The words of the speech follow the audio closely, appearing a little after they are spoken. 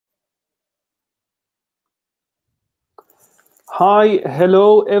Hi,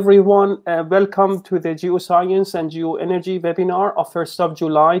 hello everyone. Welcome to the Geoscience and Geoenergy webinar of 1st of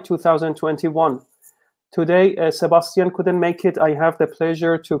July 2021. Today, Sebastian couldn't make it. I have the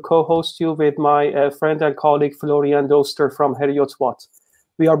pleasure to co-host you with my friend and colleague Florian Doster from Heriot-Watt.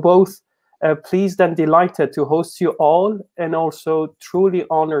 We are both pleased and delighted to host you all, and also truly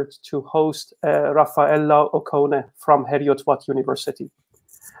honored to host Raffaella Ocone from Heriot-Watt University.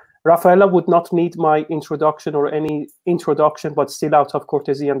 Raffaella would not need my introduction or any introduction, but still out of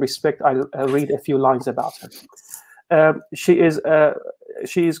courtesy and respect, I'll read a few lines about her. She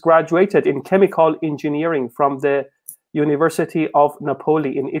is graduated in chemical engineering from the University of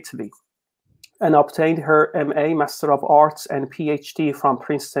Napoli in Italy and obtained her MA, Master of Arts, and PhD from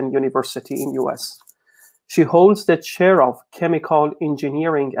Princeton University in US. She holds the chair of chemical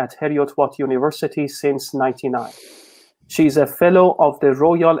engineering at Heriot-Watt University since 1999. She is a fellow of the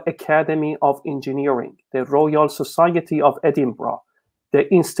Royal Academy of Engineering, the Royal Society of Edinburgh,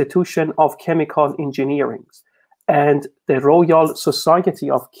 the Institution of Chemical Engineering, and the Royal Society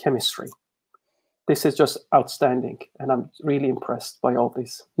of Chemistry. This is just outstanding, and I'm really impressed by all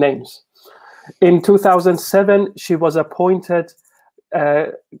these names. In 2007, she was appointed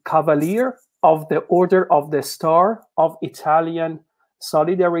Cavalier of the Order of the Star of Italian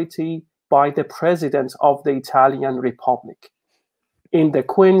Solidarity by the President of the Italian Republic. In the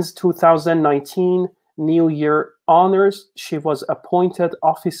Queen's 2019 New Year honors, she was appointed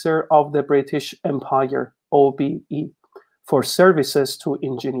Officer of the British Empire, OBE, for services to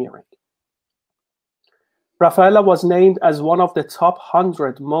engineering. Raffaella was named as one of the top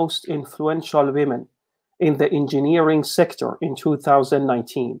 100 most influential women in the engineering sector in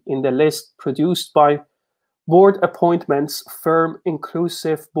 2019 in the list produced by board appointments firm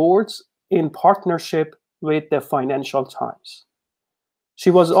Inclusive Boards in partnership with the Financial Times.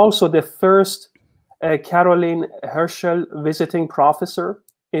 She was also the first Caroline Herschel visiting professor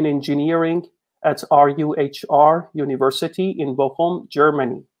in engineering at RUHR University in Bochum,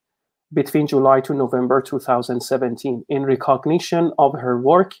 Germany, between July to November 2017, in recognition of her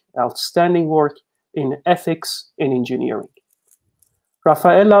work, outstanding work in ethics in engineering.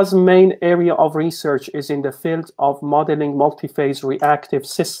 Raffaella's main area of research is in the field of modeling multi-phase reactive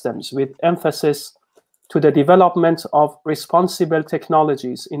systems with emphasis to the development of responsible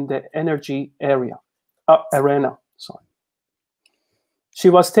technologies in the energy arena. She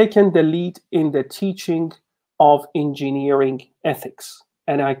was taken the lead in the teaching of engineering ethics,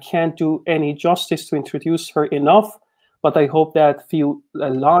 and I can't do any justice to introduce her enough, but I hope that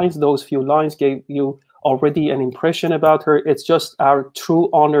those few lines gave you already an impression about her. It's just our true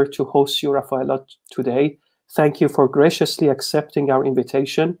honor to host you, Raffaella, today. Thank you for graciously accepting our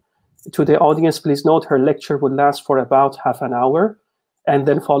invitation. To the audience, please note her lecture would last for about half an hour, and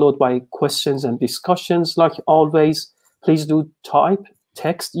then followed by questions and discussions. Like always, please do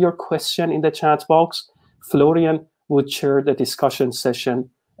text your question in the chat box. Florian would chair the discussion session,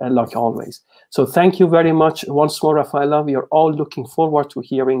 like always. So thank you very much once more, Raffaella. We are all looking forward to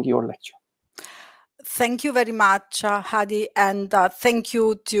hearing your lecture. Thank you very much, Hadi, and thank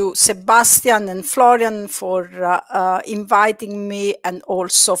you to Sebastian and Florian for inviting me and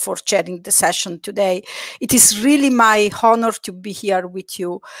also for chairing the session today. It is really my honor to be here with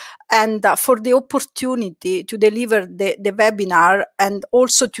you and for the opportunity to deliver the webinar and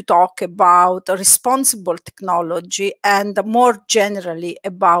also to talk about responsible technology and more generally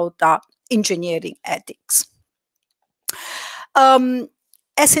about engineering ethics.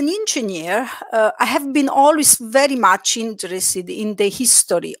 As an engineer, I have been always very much interested in the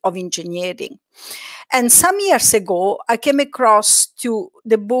history of engineering. And some years ago, I came across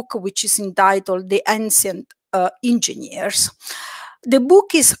the book which is entitled The Ancient Engineers. The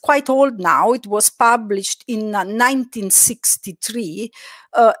book is quite old now. It was published in 1963,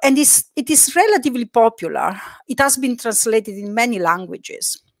 and it is relatively popular. It has been translated in many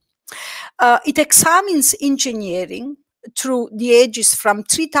languages. It examines engineering through the ages from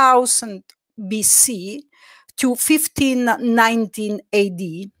 3000 BC to 1519 AD.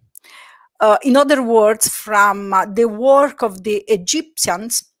 In other words, from the work of the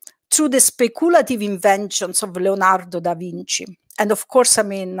Egyptians through the speculative inventions of Leonardo da Vinci. And of course, I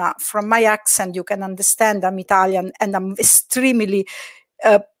mean, from my accent, you can understand I'm Italian and I'm extremely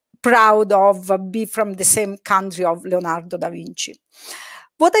proud of being from the same country of Leonardo da Vinci.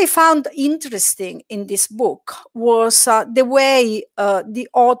 What I found interesting in this book was the way the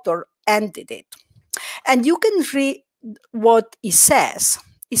author ended it. And you can read what he says.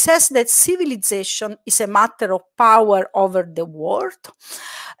 He says that civilization is a matter of power over the world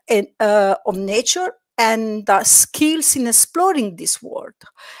and of nature and skills in exploring this world.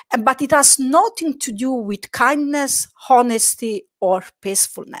 But it has nothing to do with kindness, honesty, or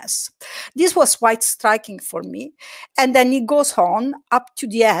peacefulness. This was quite striking for me. And then he goes on up to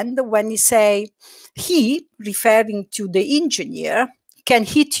the end when he say, he, referring to the engineer, can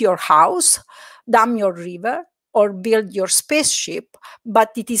hit your house, dam your river, or build your spaceship,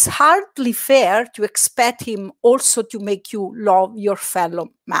 but it is hardly fair to expect him also to make you love your fellow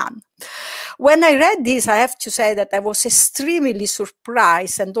man. When I read this, I have to say that I was extremely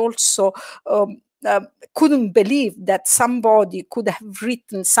surprised and also couldn't believe that somebody could have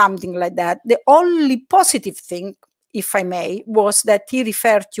written something like that. The only positive thing, if I may, was that he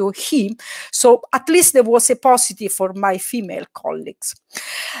referred to him. So at least there was a positive for my female colleagues.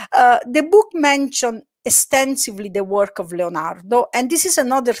 The book mentioned extensively the work of Leonardo, and this is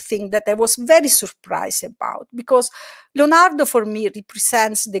another thing that I was very surprised about, because Leonardo for me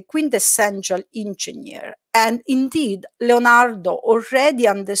represents the quintessential engineer. And indeed, Leonardo already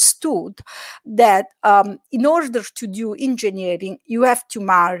understood that in order to do engineering, you have to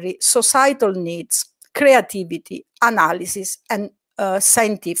marry societal needs, creativity, analysis, and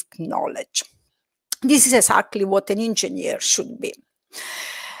scientific knowledge. This is exactly what an engineer should be.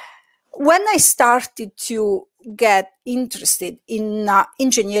 When I started to get interested in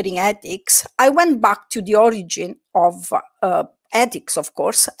engineering ethics, I went back to the origin of ethics, of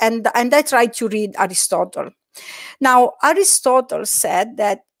course, and I tried to read Aristotle. Now, Aristotle said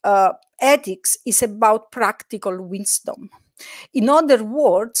that ethics is about practical wisdom. In other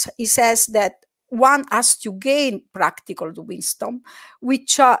words, he says that one has to gain practical wisdom,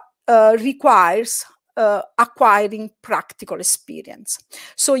 which requires acquiring practical experience.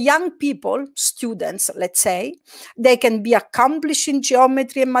 So young people, students, let's say, they can be accomplished in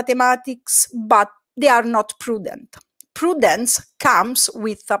geometry and mathematics, but they are not prudent. Prudence comes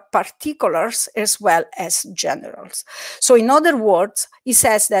with particulars as well as generals. So in other words, he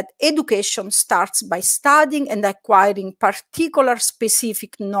says that education starts by studying and acquiring particular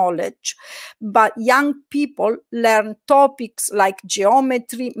specific knowledge, but young people learn topics like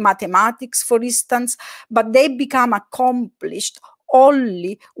geometry, mathematics, for instance, but they become accomplished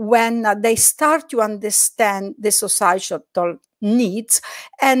only when they start to understand the societal needs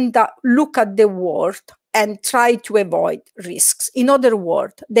and look at the world and try to avoid risks. In other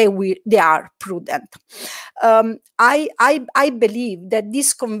words, they are prudent. I believe that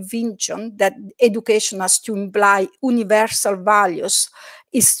this conviction that education has to imply universal values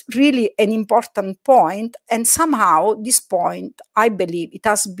is really an important point, and somehow this point, I believe, it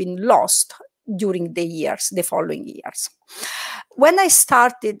has been lost during the following years. When I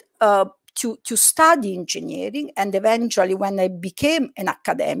started to study engineering, and eventually when I became an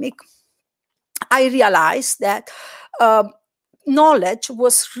academic, I realized that knowledge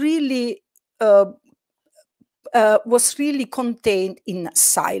was really contained in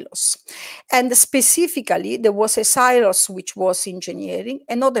silos. And specifically, there was a silos which was engineering,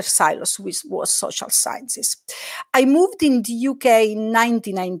 another silos which was social sciences. I moved in the UK in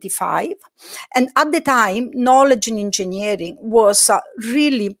 1995, and at the time, knowledge in engineering was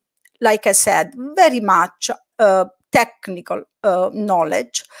really, like I said, very much technical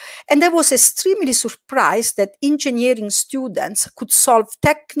knowledge. And I was extremely surprised that engineering students could solve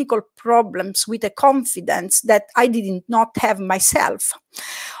technical problems with a confidence that I did not have myself.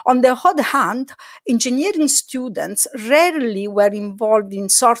 On the other hand, engineering students rarely were involved in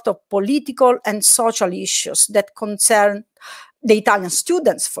sort of political and social issues that concern the Italian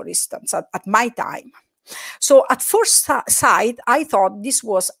students, for instance, at my time. So at first sight, I thought this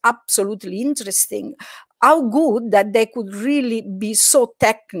was absolutely interesting. How good that they could really be so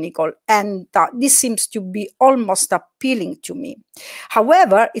technical, and this seems to be almost appealing to me.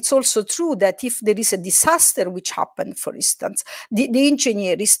 However, it's also true that if there is a disaster which happened, for instance, the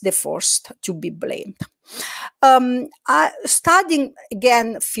engineer is the first to be blamed. Studying,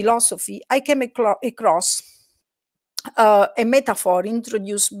 again, philosophy, I came across a metaphor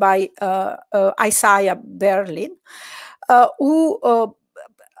introduced by Isaiah Berlin, who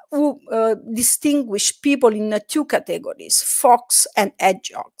distinguish people in two categories, fox and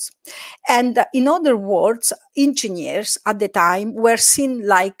hedgehogs. And in other words, engineers at the time were seen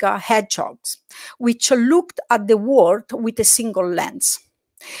like hedgehogs, which looked at the world with a single lens.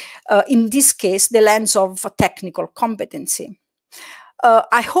 In this case, the lens of technical competency.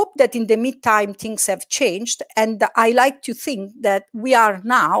 I hope that in the meantime things have changed, and I like to think that we are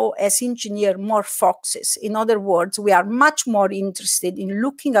now, as engineers, more foxes. In other words, we are much more interested in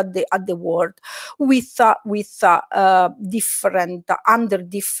looking at the world with different under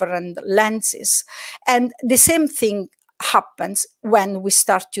different lenses. And the same thing happens when we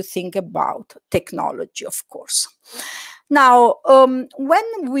start to think about technology, of course. Now, when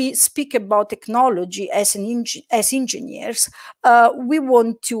we speak about technology as engineers, we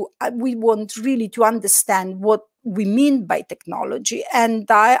want really to understand what we mean by technology. And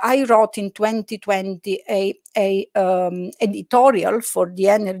I wrote in 2020 a editorial for the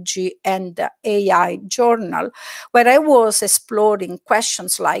Energy and AI journal, where I was exploring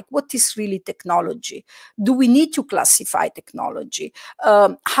questions like, what is really technology? Do we need to classify technology?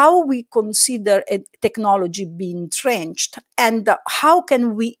 How we consider a technology being entrenched? And how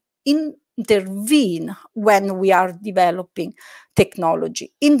can we intervene when we are developing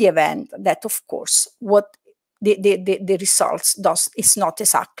technology in the event that, of course, what the results is not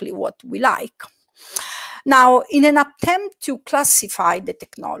exactly what we like. Now, in an attempt to classify the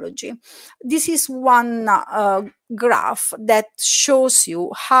technology, this is one graph that shows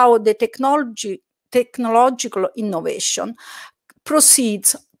you how the technological innovation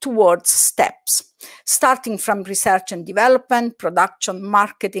proceeds towards steps, starting from research and development, production,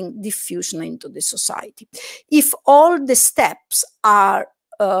 marketing, diffusion into the society. If all the steps are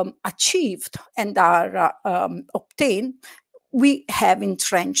achieved and are obtained, we have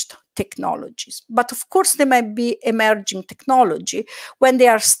entrenched technologies. But of course, there might be emerging technology when they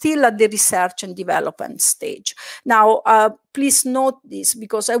are still at the research and development stage. Now, please note this,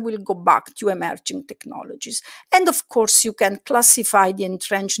 because I will go back to emerging technologies. And of course, you can classify the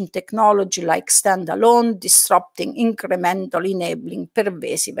entrenched technology like standalone, disrupting, incremental, enabling,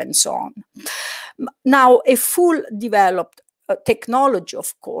 pervasive, and so on. Now, a full developed technology,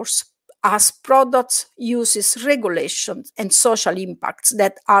 of course, as products, uses, regulations, and social impacts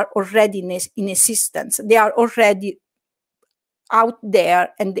that are already in existence. They are already out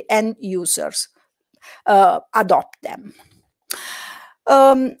there, and the end users adopt them.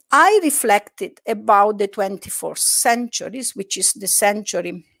 I reflected about the 21st century, which is the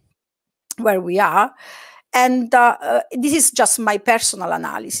century where we are. And this is just my personal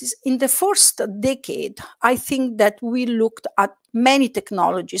analysis. In the first decade, I think that we looked at many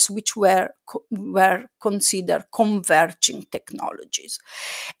technologies which were considered converging technologies.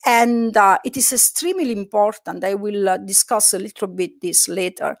 And it is extremely important, I will discuss a little bit this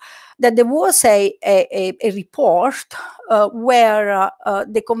later, that there was a report where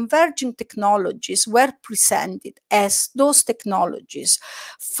the converging technologies were presented as those technologies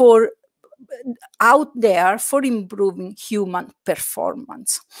out there for improving human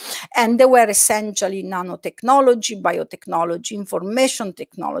performance. And they were essentially nanotechnology, biotechnology, information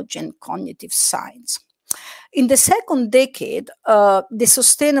technology, and cognitive science. In the second decade, the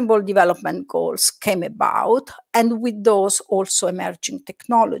Sustainable Development Goals came about, and with those also emerging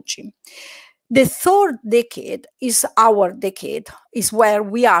technology. The third decade is our decade, is where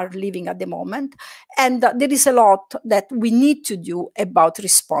we are living at the moment. And there is a lot that we need to do about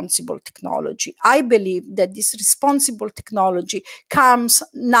responsible technology. I believe that this responsible technology comes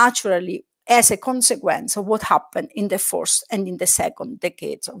naturally as a consequence of what happened in the first and in the second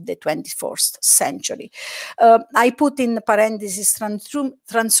decades of the 21st century. I put in parentheses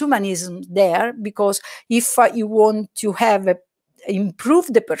transhumanism there, because if you want to have improve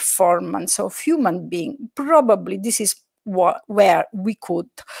the performance of human being, probably this is where we could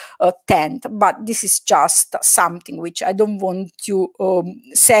tend, but this is just something which I don't want to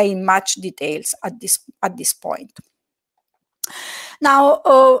say in much details at this point. Now,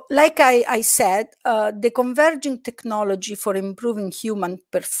 like I said, the converging technology for improving human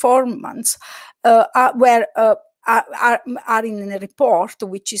performance are in a report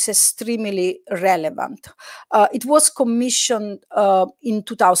which is extremely relevant. It was commissioned in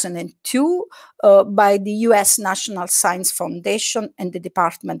 2002 by the US National Science Foundation and the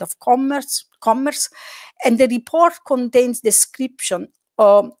Department of Commerce, and the report contains description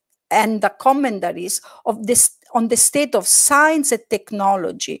and the commentaries of this on the state of science and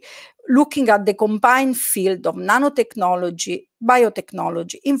technology, looking at the combined field of nanotechnology,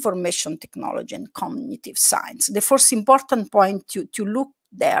 biotechnology, information technology, and cognitive science. The first important point to look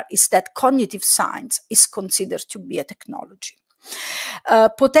there is that cognitive science is considered to be a technology.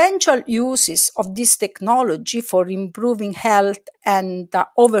 Potential uses of this technology for improving health and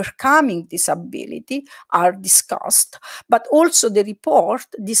overcoming disability are discussed, but also the report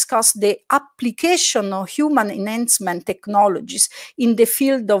discussed the application of human enhancement technologies in the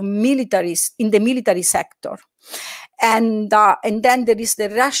field of in the military sector. And then there is the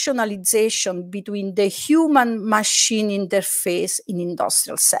rationalization between the human-machine interface in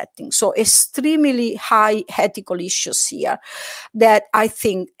industrial settings. So extremely high ethical issues here that I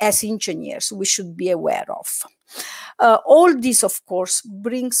think as engineers we should be aware of. All this, of course,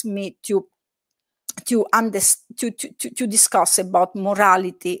 brings me to to discuss about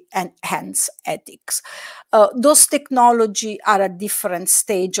morality and hence ethics. Those technology are at different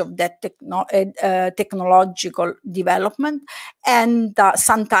stage of that technological development, and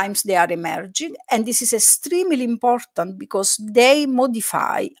sometimes they are emerging. And this is extremely important because they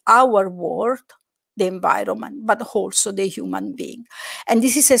modify our world, the environment, but also the human being. And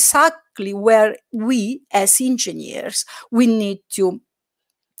this is exactly where we, as engineers, we need to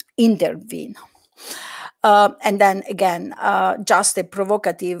intervene. And then again, just a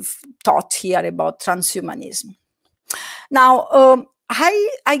provocative thought here about transhumanism. Now,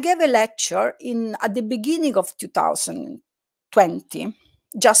 I gave a lecture at the beginning of 2020,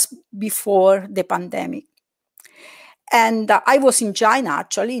 just before the pandemic. And I was in China,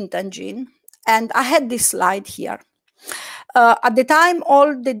 actually, in Tianjin, and I had this slide here. At the time,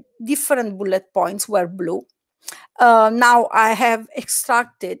 all the different bullet points were blue. Now I have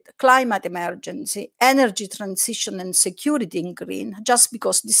extracted climate emergency, energy transition, and security in green, just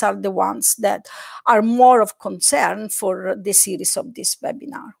because these are the ones that are more of concern for the series of this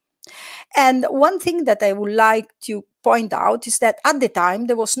webinar. And one thing that I would like to point out is that at the time,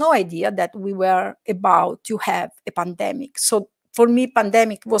 there was no idea that we were about to have a pandemic. So for me,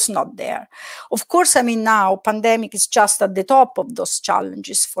 pandemic was not there. Of course, I mean, now pandemic is just at the top of those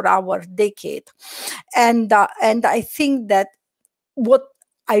challenges for our decade. And I think that what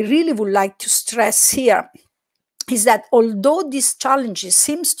I really would like to stress here is that although these challenges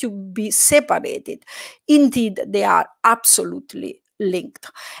seems to be separated, indeed, they are absolutely linked.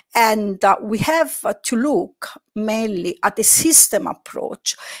 And we have to look mainly at a system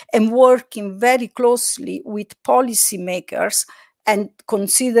approach and working very closely with policymakers and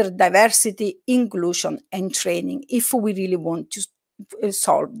consider diversity, inclusion, and training if we really want to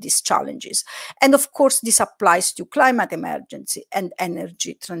solve these challenges. And of course, this applies to climate emergency and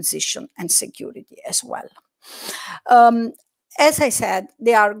energy transition and security as well. As I said,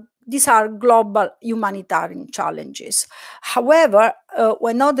 these are global humanitarian challenges. However,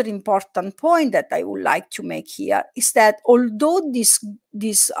 another important point that I would like to make here is that although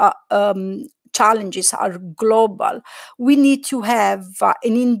these challenges are global, we need to have an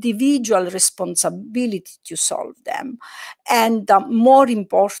individual responsibility to solve them. And more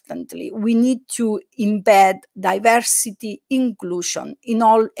importantly, we need to embed diversity, inclusion in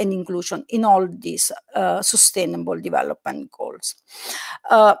all these sustainable development goals.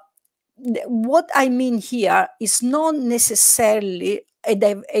 What I mean here is not necessarily a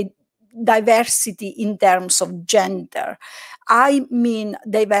diversity in terms of gender. I mean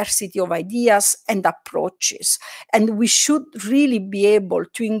diversity of ideas and approaches. And we should really be able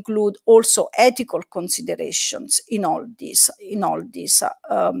to include also ethical considerations in all these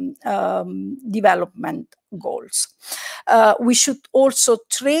development goals. We should also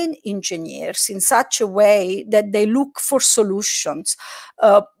train engineers in such a way that they look for solutions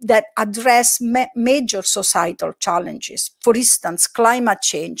that address major societal challenges. For instance, climate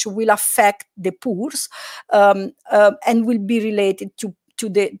change will affect the poor and will be related to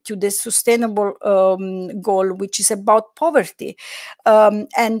the sustainable goal, which is about poverty,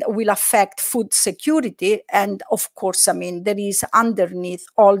 and will affect food security. And of course, I mean, there is underneath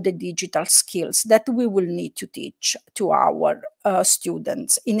all the digital skills that we will need to teach to our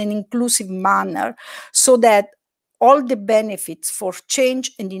students in an inclusive manner, so that all the benefits for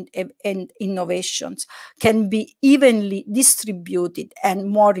change and innovations can be evenly distributed and,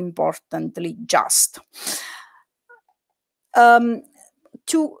 more importantly, just.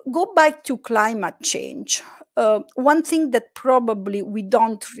 To go back to climate change, one thing that probably we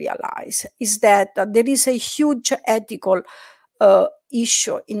don't realize is that there is a huge ethical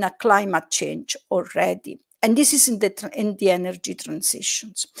issue in a climate change already. And this is in the energy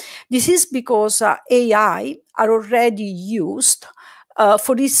transitions. This is because AI are already used,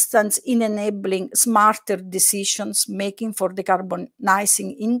 for instance, in enabling smarter decisions making for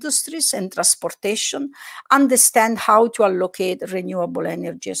decarbonizing industries and transportation, understand how to allocate renewable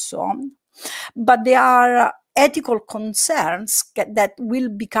energy and so on. But there are ethical concerns that will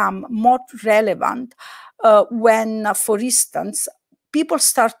become more relevant when, for instance, people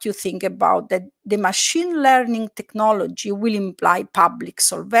start to think about that the machine learning technology will imply public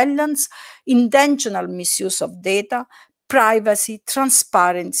surveillance, intentional misuse of data, privacy,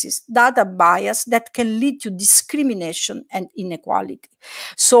 transparencies, data bias that can lead to discrimination and inequality.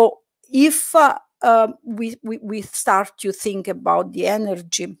 So if we start to think about the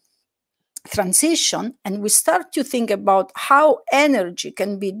energy transition and we start to think about how energy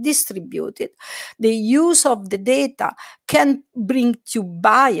can be distributed, the use of the data can bring to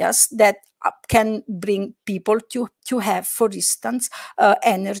bias that can bring people to have, for instance,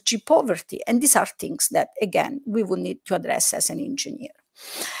 energy poverty. And these are things that, again, we will need to address as an engineer.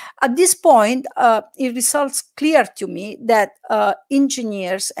 At this point, it results clear to me that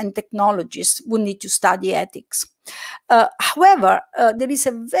engineers and technologists will need to study ethics. However, there is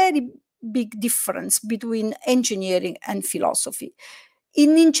a very big difference between engineering and philosophy.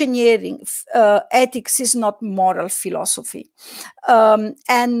 In engineering, ethics is not moral philosophy. This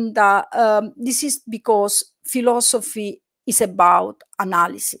is because philosophy is about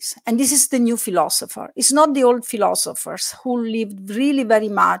analysis. And this is the new philosopher. It's not the old philosophers who lived really very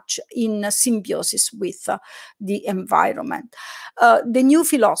much in symbiosis with the environment. The new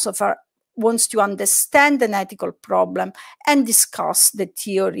philosopher wants to understand an ethical problem and discuss the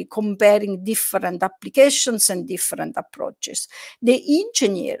theory, comparing different applications and different approaches. The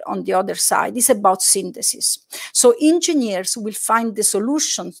engineer, on the other side, is about synthesis. So engineers will find the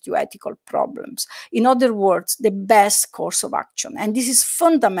solutions to ethical problems. In other words, the best course of action. And this is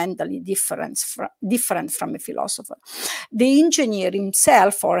fundamentally different from a philosopher. The engineer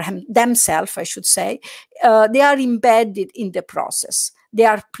himself, or themselves, I should say, they are embedded in the process. They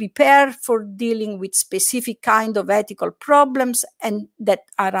are prepared for dealing with specific kind of ethical problems and that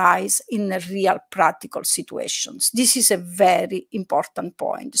arise in real practical situations. This is a very important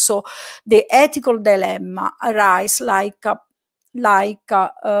point. So the ethical dilemma arises like the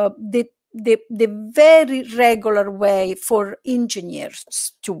very regular way for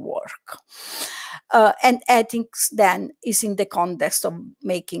engineers to work. And ethics then is in the context of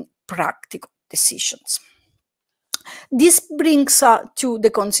making practical decisions. This brings us to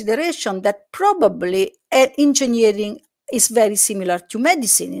the consideration that probably engineering is very similar to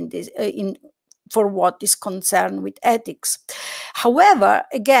medicine in this, for what is concerned with ethics. However,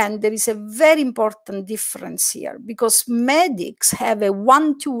 again, there is a very important difference here because medics have a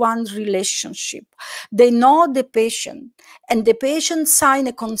one-to-one relationship. They know the patient and the patient sign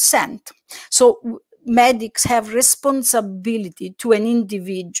a consent. So medics have responsibility to an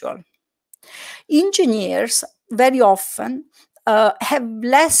individual. Engineers very often have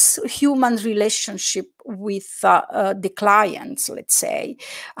less human relationship with the clients, let's say.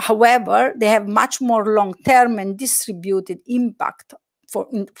 However, they have much more long-term and distributed impact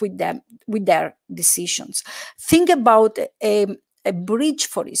with their decisions. Think about a bridge,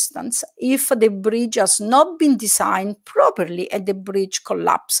 for instance. If the bridge has not been designed properly and the bridge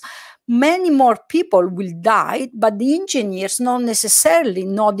collapses, many more people will die, but the engineers not necessarily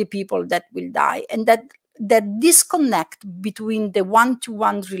know the people that will die. And that disconnect between the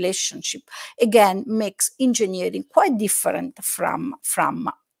one-to-one relationship, again, makes engineering quite different from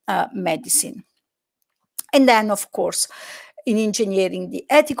medicine. And then, of course, in engineering, the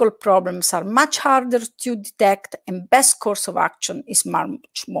ethical problems are much harder to detect and best course of action is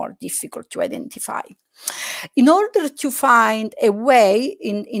much more difficult to identify. In order to find a way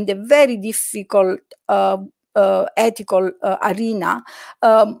in the very difficult ethical arena,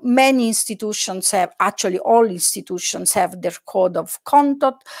 many institutions have, actually all institutions have their code of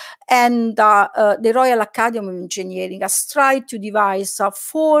conduct, and the Royal Academy of Engineering has tried to devise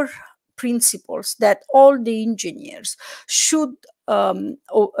 4 principles that all the engineers should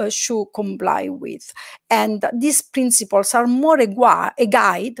comply with. And these principles are more a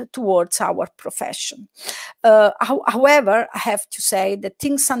guide towards our profession. However, I have to say that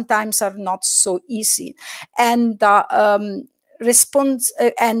things sometimes are not so easy. And for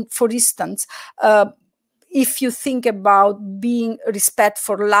instance, if you think about being respect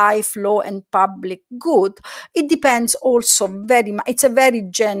for life, law, and public good, it depends also very much. It's a very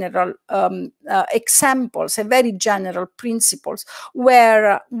general examples, a very general principles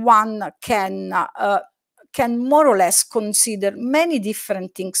where one can more or less consider many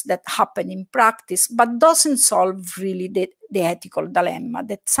different things that happen in practice, but doesn't solve really the ethical dilemma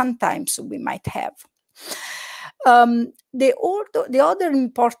that sometimes we might have. The other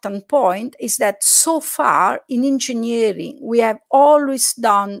important point is that so far in engineering, we have always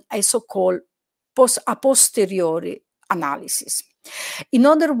done a so-called a posteriori analysis. In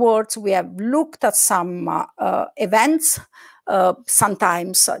other words, we have looked at some events,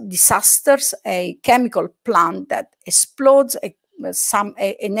 sometimes disasters, a chemical plant that explodes, a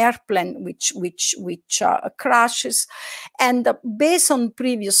an airplane which crashes. And based on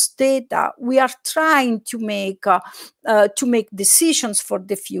previous data, we are trying to make decisions for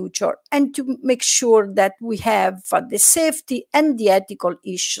the future and to make sure that we have the safety and the ethical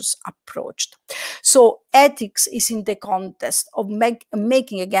issues approached. So ethics is in the context of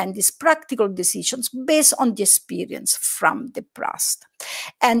making, again, these practical decisions based on the experience from the past.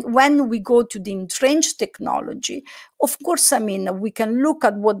 And when we go to the entrenched technology, of course, I mean, we can look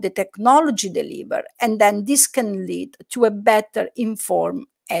at what the technology delivers, and then this can lead to a better informed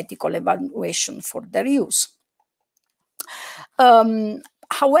ethical evaluation for their use.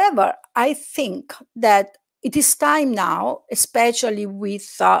 However, I think that it is time now, especially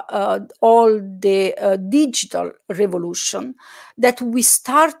with all the digital revolution, that we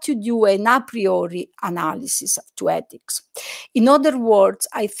start to do an a priori analysis to ethics. In other words,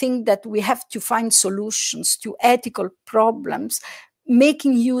 I think that we have to find solutions to ethical problems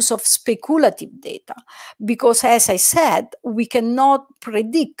making use of speculative data, because, as I said, we cannot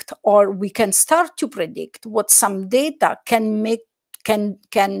predict, or we can start to predict what some data can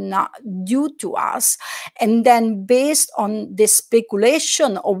do to us, and then based on the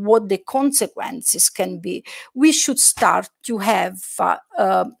speculation of what the consequences can be, we should start to have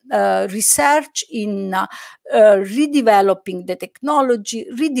research in redeveloping the technology,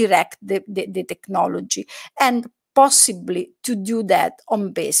 redirect the technology, and possibly to do that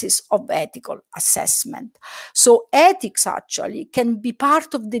on basis of ethical assessment. So ethics actually can be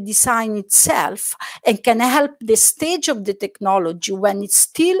part of the design itself and can help the stage of the technology when it's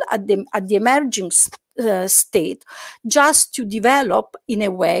still at the emerging state, just to develop in a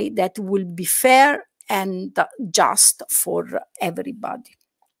way that will be fair and just for everybody.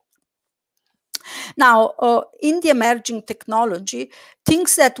 Now, in the emerging technology,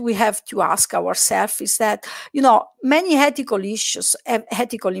 things that we have to ask ourselves is that, many ethical issues have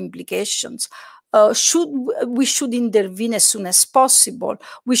ethical implications. We should intervene as soon as possible.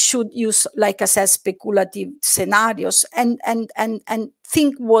 We should use, like I said, speculative scenarios and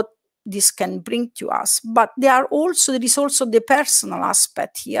think what this can bring to us. But there is also the personal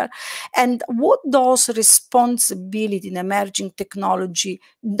aspect here. And what does responsibility in emerging technology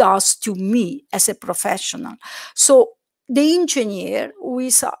does to me as a professional? So the engineer, who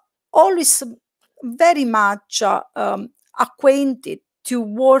is always very much acquainted to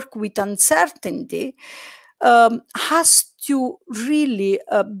work with uncertainty, has to really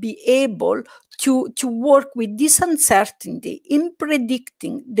be able to work with this uncertainty in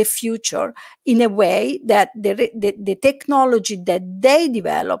predicting the future in a way that the technology that they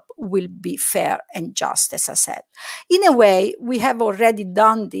develop will be fair and just, as I said. In a way, we have already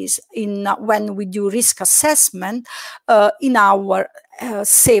done this when we do risk assessment in our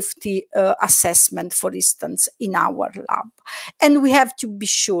safety assessment, for instance, in our lab. And we have to be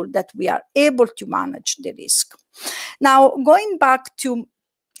sure that we are able to manage the risk. Now, going back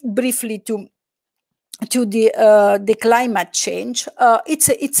briefly to the climate change,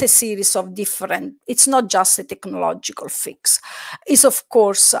 it's a series of different, it's not just a technological fix. It's of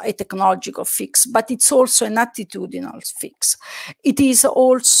course a technological fix, but it's also an attitudinal fix. It is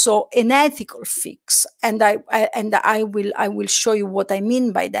also an ethical fix, and I will show you what I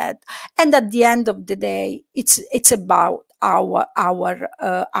mean by that. And at the end of the day, it's about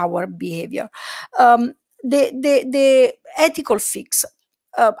our behavior. The ethical fix.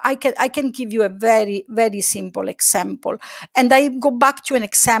 I can give you a very, very simple example. And I go back to an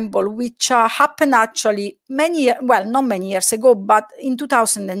example which happened actually not many years ago, but in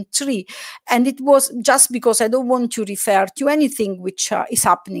 2003. And it was just because I don't want to refer to anything which is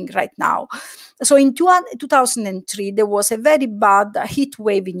happening right now. So in 2003, there was a very bad heat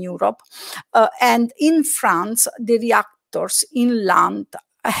wave in Europe. And in France, the reactors inland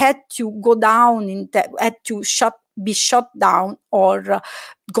had to go down, be shut down or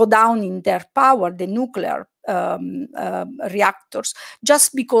go down in their power, the nuclear reactors,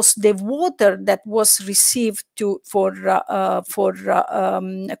 just because the water that was received for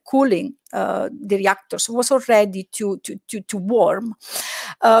cooling the reactors was already too warm.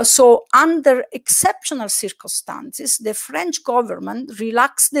 So under exceptional circumstances, the French government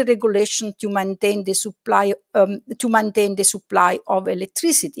relaxed the regulation to maintain the supply of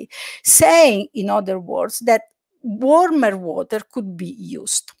electricity, saying, in other words, that warmer water could be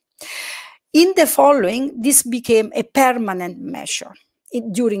used. In the following, this became a permanent measure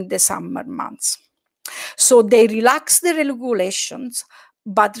during the summer months. So they relaxed the regulations,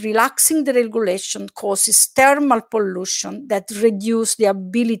 but relaxing the regulation causes thermal pollution that reduces the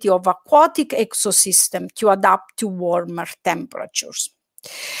ability of aquatic ecosystem to adapt to warmer temperatures.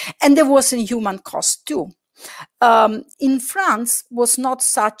 And there was a human cost too. In France was not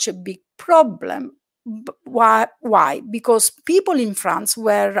such a big problem. Why? Because people in France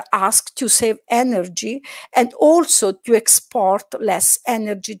were asked to save energy and also to export less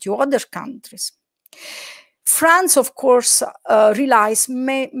energy to other countries. France, of course, relies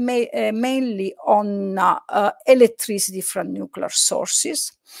mainly on electricity from nuclear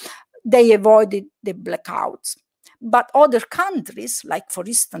sources. They avoided the blackouts. But other countries, like for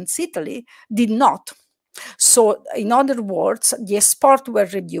instance Italy, did not. So in other words, the export were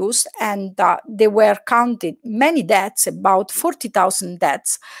reduced and they were counted many deaths, about 40,000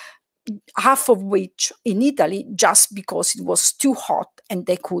 deaths, half of which in Italy just because it was too hot and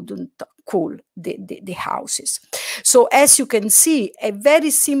they couldn't cool the houses. So as you can see, a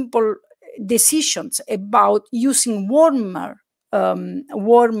very simple decisions about using warmer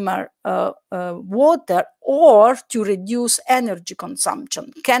water or to reduce energy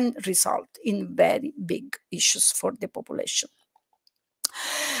consumption can result in very big issues for the population.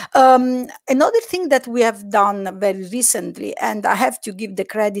 Another thing that we have done very recently, and I have to give the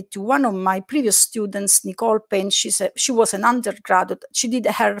credit to one of my previous students, Nicole Payne. She was an undergraduate. She did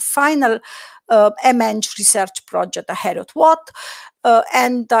her final MN research project at Herod-Watt,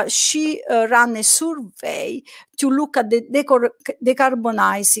 and she ran a survey to look at the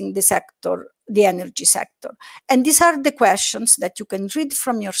decarbonizing the sector, the energy sector. And these are the questions that you can read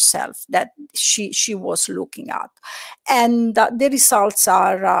from yourself that she was looking at. And the results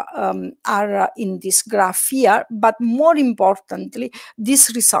are in this graph here, but more importantly,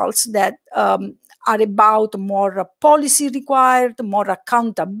 these results that are about more policy required, more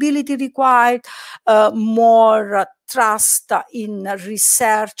accountability required, more trust in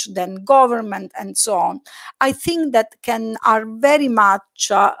research than government and so on. I think that are very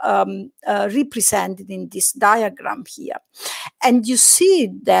much represented in this diagram here. And you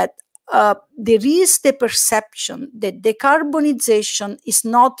see that there is the perception that decarbonization is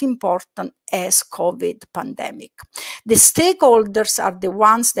not important as COVID pandemic. The stakeholders are the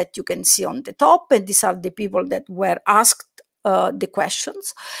ones that you can see on the top, and these are the people that were asked the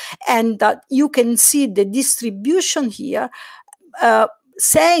questions. And you can see the distribution here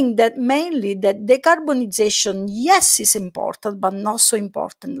saying that mainly that decarbonization, yes, is important, but not so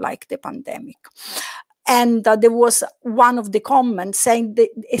important like the pandemic. And there was one of the comments saying that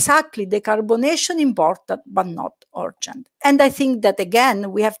exactly decarbonation important, but not urgent. And I think that,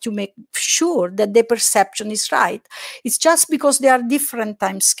 again, we have to make sure that the perception is right. It's just because there are different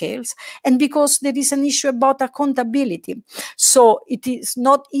time scales and because there is an issue about accountability. So it is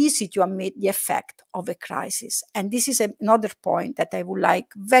not easy to admit the effect of a crisis. And this is another point that I would like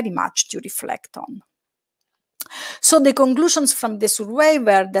very much to reflect on. So the conclusions from the survey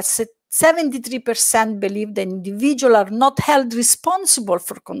were that 73% believe that individuals are not held responsible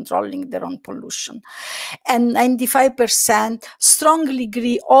for controlling their own pollution. And 95% strongly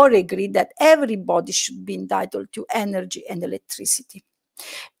agree that everybody should be entitled to energy and electricity.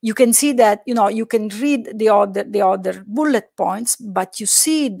 You can see that, you can read the other bullet points, but you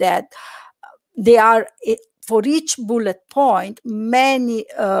see that they are, for each bullet point, many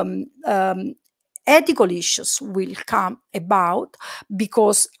ethical issues will come about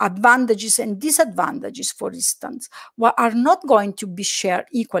because advantages and disadvantages, for instance, are not going to be shared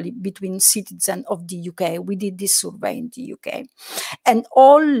equally between citizens of the UK. We did this survey in the UK. And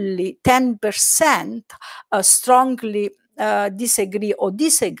only 10% strongly disagree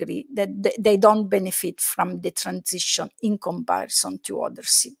that they don't benefit from the transition in comparison to other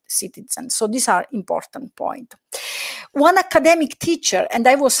citizens. So these are important points. One academic teacher, and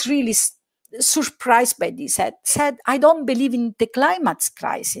I was really surprised by this, said, I don't believe in the climate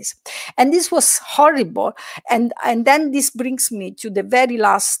crisis. And this was horrible. And then this brings me to the very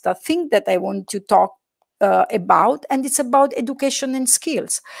last thing that I want to talk about, and it's about education and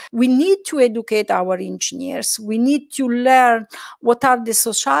skills. We need to educate our engineers. We need to learn what are the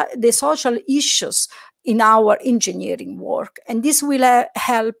social issues in our engineering work. And this will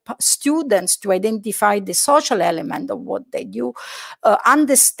help students to identify the social element of what they do,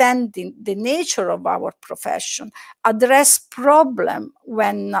 understanding the nature of our profession, address problem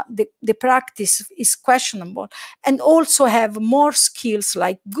when the practice is questionable, and also have more skills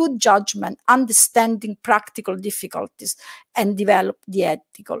like good judgment, understanding practical difficulties, and develop the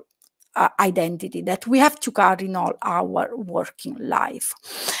ethical identity that we have to carry in all our working life.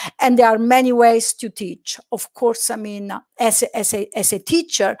 And there are many ways to teach. Of course, I mean, as a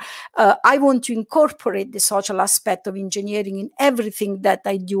teacher, I want to incorporate the social aspect of engineering in everything that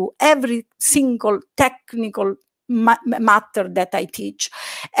I do, every single technical matter that I teach.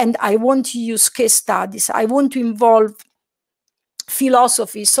 And I want to use case studies. I want to involve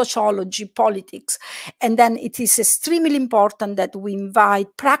philosophy, sociology, politics. And then it is extremely important that we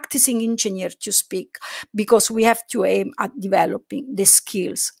invite practicing engineers to speak, because we have to aim at developing the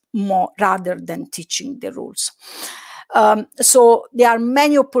skills more rather than teaching the rules. So there are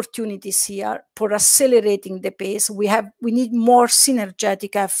many opportunities here for accelerating the pace. We need more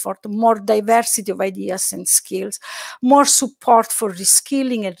synergetic effort, more diversity of ideas and skills, more support for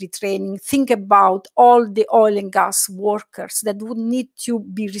reskilling and retraining. Think about all the oil and gas workers that would need to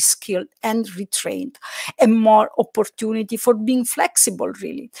be reskilled and retrained, and more opportunity for being flexible,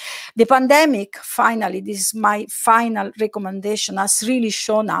 really. The pandemic, finally, this is my final recommendation, has really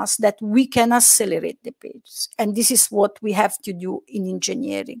shown us that we can accelerate the pace. And this is what we have to do in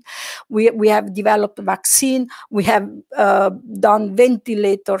engineering. We have developed a vaccine, we have done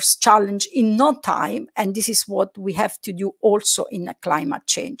ventilators challenge in no time, and this is what we have to do also in a climate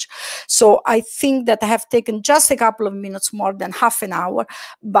change. So I think that I have taken just a couple of minutes, more than half an hour,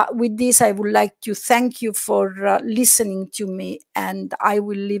 but with this I would like to thank you for listening to me, and I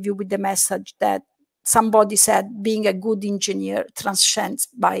will leave you with the message that somebody said being a good engineer transcends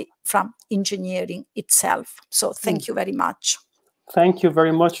from engineering itself. So thank you very much. Thank you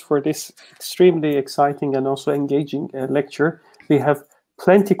very much for this extremely exciting and also engaging lecture. We have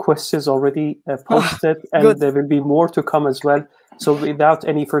plenty questions already posted, and there will be more to come as well. So without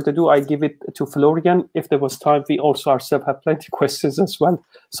any further ado, I give it to Florian. If there was time, we also ourselves have plenty of questions as well.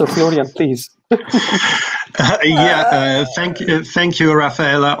 So Florian, please. Thank you,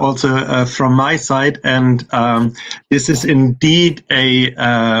 Raffaella, also from my side. And this is indeed a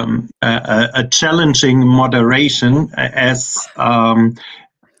challenging moderation, as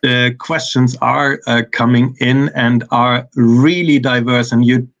the questions are coming in and are really diverse. And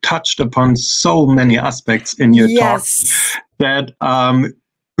you touched upon so many aspects in your talk that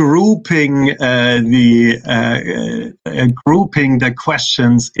grouping the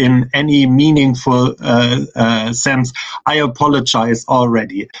questions in any meaningful sense, I apologize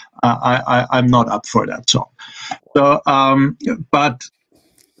already. I'm not up for that job. So, but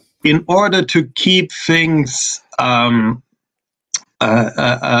in order to keep things a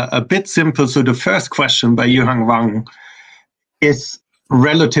bit simple, so the first question by Yuhang Wang is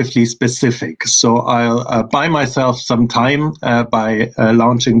relatively specific. So I'll buy myself some time by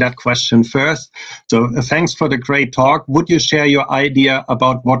launching that question first. So thanks for the great talk. Would you share your idea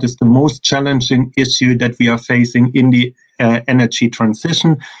about what is the most challenging issue that we are facing in the energy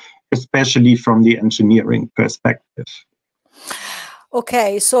transition, especially from the engineering perspective?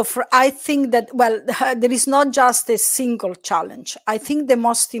 Okay, so I think that, well, there is not just a single challenge. I think the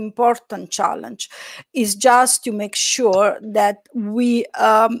most important challenge is just to make sure that we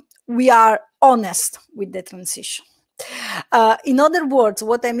are honest with the transition. In other words,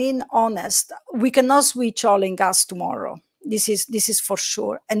 what I mean honest, we cannot switch oil and gas tomorrow. This is for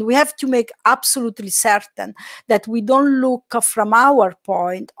sure. And we have to make absolutely certain that we don't look from our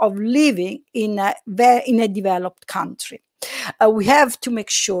point of living in a developed country. We have to make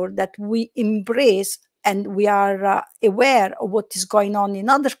sure that we embrace and we are aware of what is going on in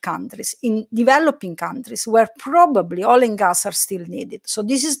other countries, in developing countries, where probably oil and gas are still needed. So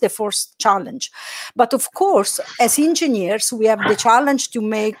this is the first challenge. But of course, as engineers, we have the challenge to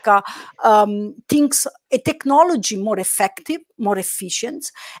make technology more effective, more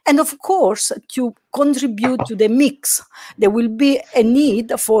efficient, and of course, to contribute to the mix. There will be a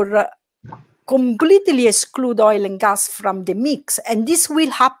need for completely exclude oil and gas from the mix. And this will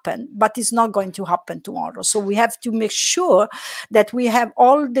happen, but it's not going to happen tomorrow. So we have to make sure that we have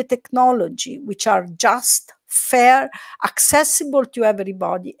all the technology which are just, fair, accessible to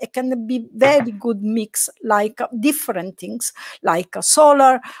everybody. It can be very good mix, like different things, like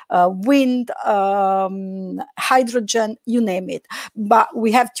solar, wind, hydrogen, you name it. But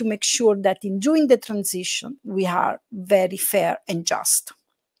we have to make sure that in doing the transition, we are very fair and just,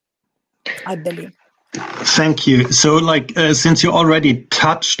 I believe. Thank you. So, since you already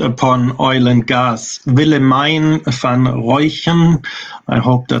touched upon oil and gas, Willemijn van Rooijen, I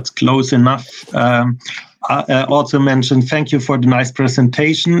hope that's close enough, also mentioned, thank you for the nice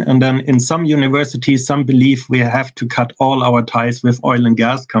presentation. And then in some universities, some believe we have to cut all our ties with oil and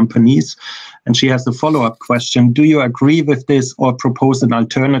gas companies. And she has a follow-up question. Do you agree with this or propose an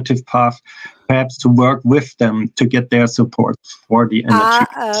alternative path, perhaps to work with them to get their support for the energy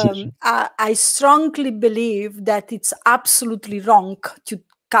transition? I strongly believe that it's absolutely wrong to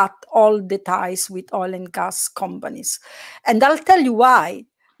cut all the ties with oil and gas companies. And I'll tell you why.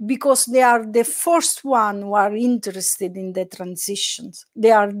 because they are the first one who are interested in the transitions.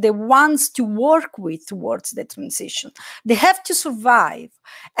 They are the ones to work with towards the transition. They have to survive,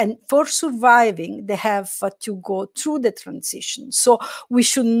 and for surviving, they have to go through the transition. So we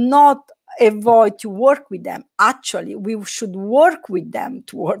should not avoid to work with them. Actually, we should work with them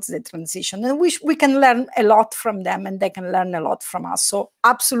towards the transition, and we can learn a lot from them, and they can learn a lot from us. So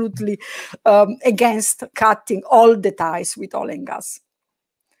absolutely against cutting all the ties with oil and gas.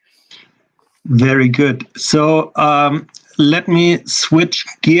 Very good. So let me switch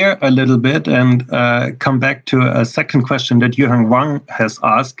gear a little bit and come back to a second question that Yuhan Wang has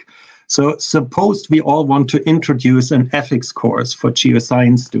asked. So suppose we all want to introduce an ethics course for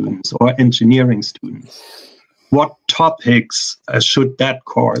geoscience students or engineering students. What topics should that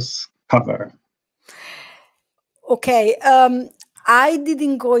course cover? Okay. I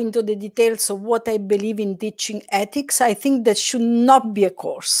didn't go into the details of what I believe in teaching ethics. I think that should not be a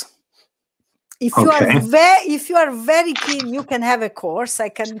course. If you are very keen, you can have a course. I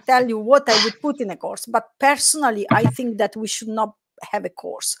can tell you what I would put in a course. But personally, I think that we should not have a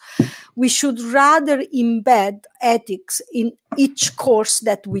course. We should rather embed ethics in each course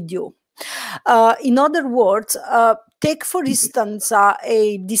that we do. In other words, take, for instance,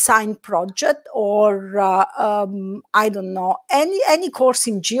 a design project, or I don't know, any course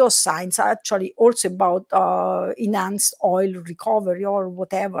in geoscience, actually also about enhanced oil recovery or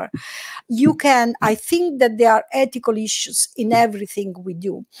whatever. You can, I think that there are ethical issues in everything we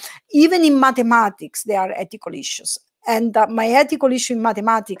do. Even in mathematics, there are ethical issues. And my ethical issue in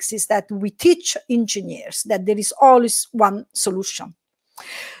mathematics is that we teach engineers that there is always one solution.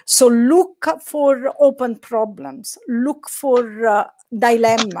 So look for open problems, look for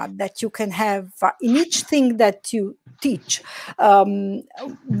dilemma that you can have in each thing that you teach.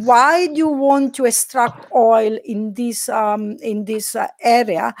 Why do you want to extract oil in this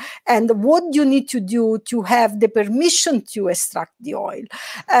area, and what do you need to do to have the permission to extract the oil?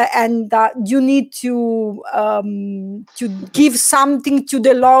 And you need to give something to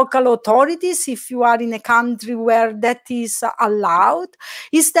the local authorities if you are in a country where that is allowed.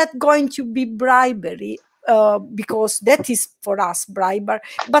 Is that going to be bribery? Because that is for us bribery,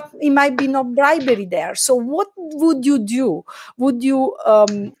 but it might be not bribery there. So what would you do? Would you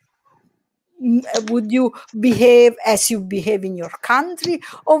behave as you behave in your country,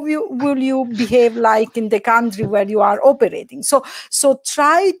 or will you behave like in the country where you are operating? So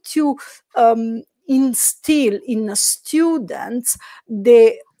try to instill in students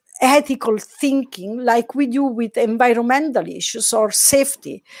the ethical thinking like we do with environmental issues or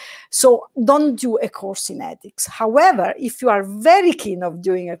safety. So don't do a course in ethics. However, if you are very keen of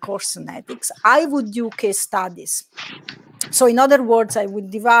doing a course in ethics, I would do case studies. So in other words, I would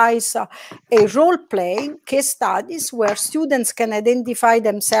devise a role-playing case studies where students can identify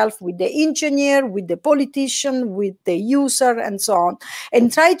themselves with the engineer, with the politician, with the user, and so on,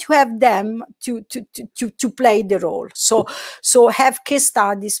 and try to have them to play the role. So have case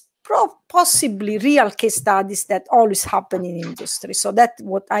studies, possibly real case studies that always happen in industry. So that's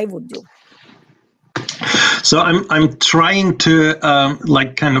what I would do. So I'm trying to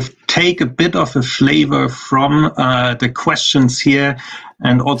like kind of take a bit of a flavor from the questions here,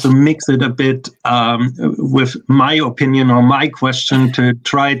 and also mix it a bit with my opinion or my question to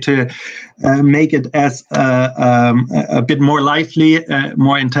try to make it as a bit more lively,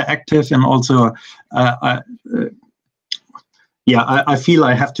 more interactive, and also yeah, I feel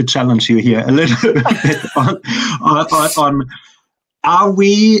I have to challenge you here a little bit on are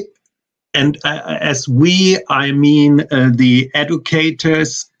we, and as we, I mean the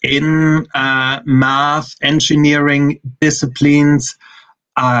educators in math, engineering disciplines,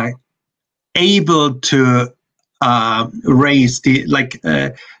 are able to raise the, like,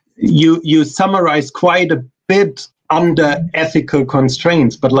 you summarize quite a bit under ethical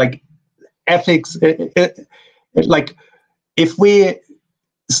constraints, but like ethics, like if we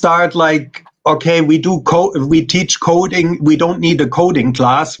start like, okay, we teach coding, we don't need a coding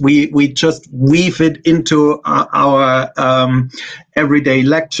class, we just weave it into our everyday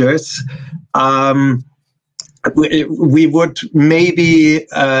lectures, we would maybe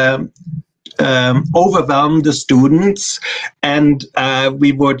overwhelm the students, and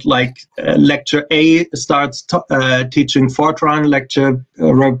we would like lecture A starts teaching Fortran, lecture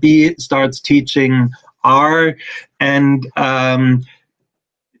B starts teaching R, and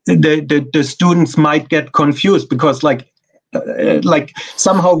the students might get confused because like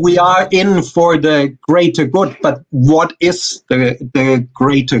somehow we are in for the greater good, but what is the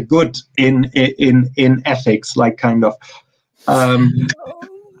greater good in ethics, like kind of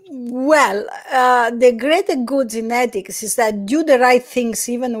Well, the greater good in ethics is that do the right things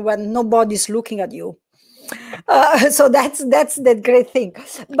even when nobody's looking at you. So that's the great thing,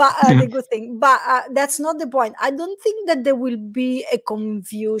 but the good thing. But that's not the point. I don't think that there will be a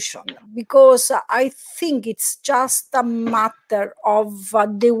confusion, because I think it's just a matter of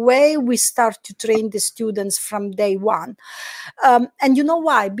the way we start to train the students from day one. And you know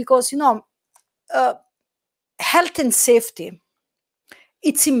why? Because, you know, health and safety,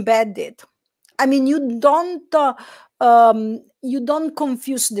 it's embedded. I mean, you don't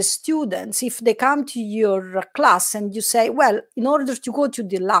confuse the students if they come to your class and you say, well, in order to go to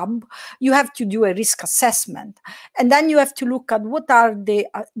the lab, you have to do a risk assessment. And then you have to look at what are the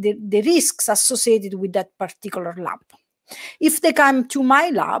risks associated with that particular lab. If they come to my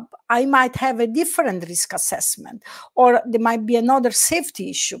lab, I might have a different risk assessment, or there might be another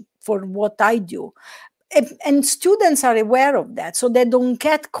safety issue for what I do. And students are aware of that, so they don't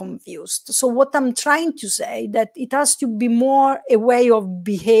get confused. So what I'm trying to say, that it has to be more a way of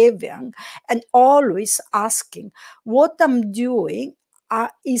behaving and always asking what I'm doing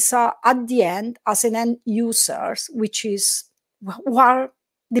is at the end, as an end users, which is who are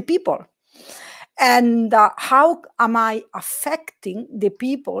the people. And how am I affecting the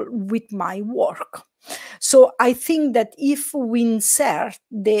people with my work? So I think that if we insert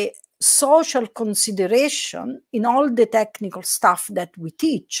the social consideration in all the technical stuff that we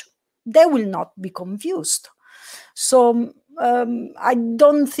teach, they will not be confused. So I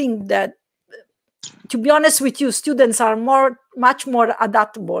don't think that, to be honest with you, students are much more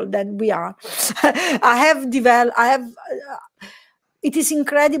adaptable than we are. It is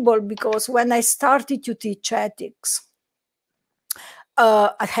incredible, because when I started to teach ethics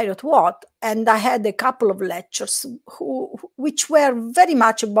at Heriot Watt, and I had a couple of lectures which were very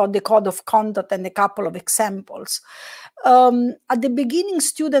much about the code of conduct and a couple of examples. At the beginning,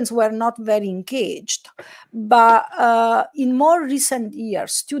 students were not very engaged, but in more recent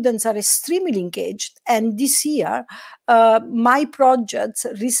years, students are extremely engaged. And this year, my projects,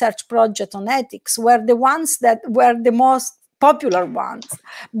 research projects on ethics, were the ones that were the most popular ones,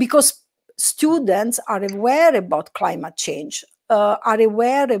 because students are aware about climate change, are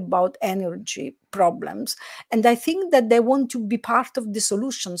aware about energy problems, and I think that they want to be part of the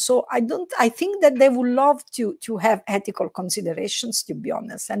solution. So I think that they would love to have ethical considerations, to be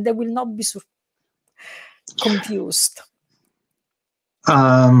honest, and they will not be so confused.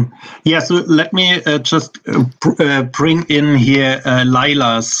 Yeah, so let me just bring in here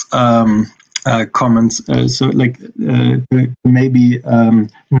Laila's comments, so like maybe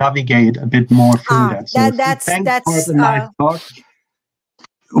navigate a bit more through that. So that's for the nice talk.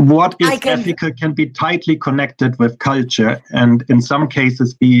 What is ethical can be tightly connected with culture, and in some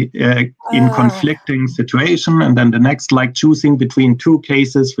cases be in conflicting situation, and then the next, like choosing between two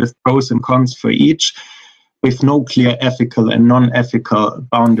cases with pros and cons for each, with no clear ethical and non-ethical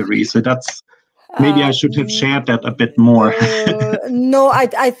boundaries. So that's, maybe I should have shared that a bit more. No,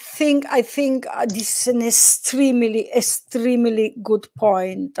 I think this is an extremely good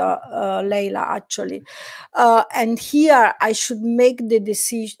point, Leila, actually. And here I should make the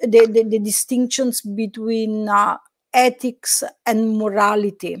distinctions between ethics and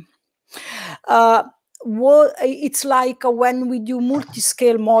morality. It's like when we do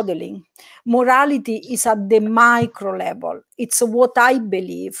multi-scale modeling, morality is at the micro level. It's what I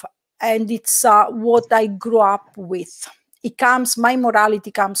believe, and it's what I grew up with. My morality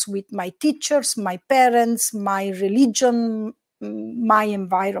comes with my teachers, my parents, my religion, my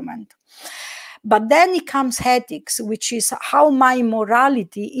environment. But then it comes ethics, which is how my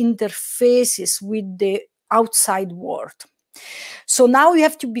morality interfaces with the outside world. So now you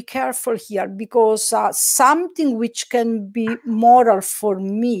have to be careful here, because something which can be moral for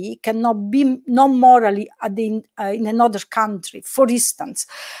me cannot be non-morally in another country. For instance,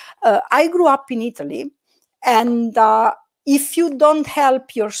 I grew up in Italy, and if you don't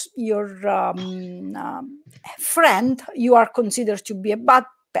help your friend, you are considered to be a bad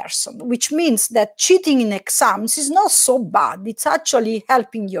person, which means that cheating in exams is not so bad. It's actually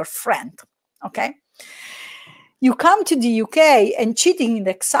helping your friend, okay? You come to the UK and cheating in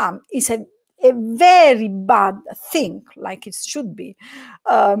the exam is a very bad thing, like it should be.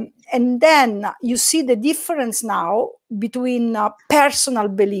 And then you see the difference now between personal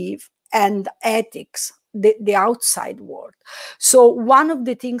belief and ethics, the outside world. So one of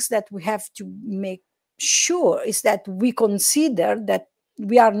the things that we have to make sure is that we consider that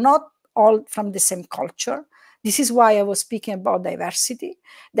we are not all from the same culture, This is why I was speaking about diversity,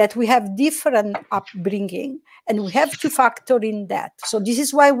 that we have different upbringing, and we have to factor in that. So this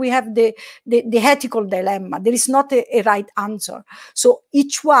is why we have the ethical dilemma. There is not a right answer. So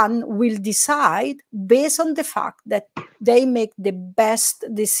each one will decide based on the fact that they make the best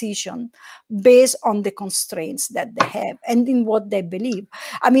decision based on the constraints that they have and in what they believe.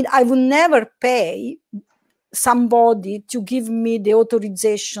 I mean, I would never pay somebody to give me the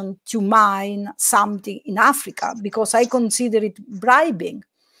authorization to mine something in Africa because I consider it bribing.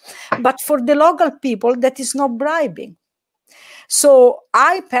 But for the local people, that is not bribing. So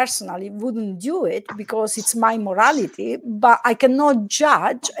I personally wouldn't do it because it's my morality, but I cannot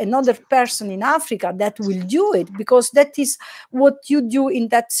judge another person in Africa that will do it because that is what you do in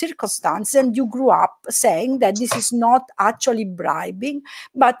that circumstance. And you grew up saying that this is not actually bribing,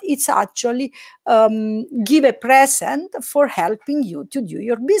 but it's actually give a present for helping you to do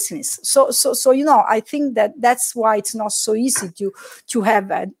your business. So you know, I think that that's why it's not so easy to have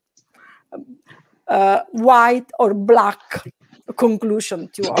a white or black conclusion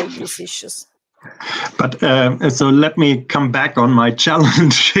to all these issues. But so let me come back on my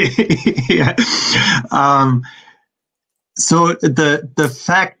challenge here. So the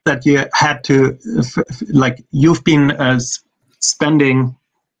fact that you had to, like, you've been spending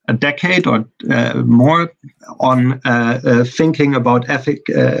a decade or more on thinking about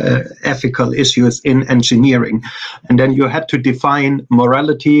ethical issues in engineering, and then you had to define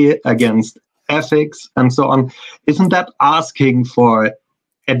morality against ethics and so on. Isn't that asking for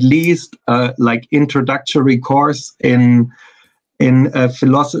at least like introductory course in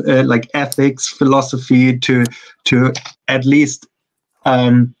philosophy, like ethics, philosophy, to at least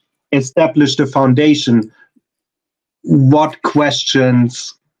establish the foundation? What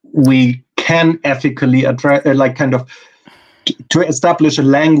questions we can ethically address, like kind of to establish a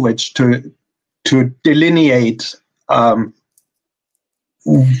language to delineate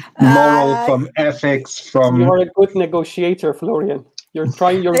moral from ethics from. You're a good negotiator, Florian. You're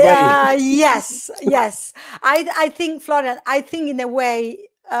trying your way. Yes. I think, Florian, I think in a way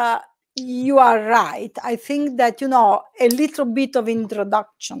you are right. I think that, you know, a little bit of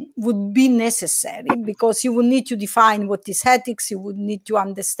introduction would be necessary because you would need to define what is ethics. You would need to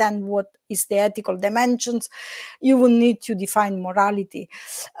understand what is the ethical dimensions. You would need to define morality.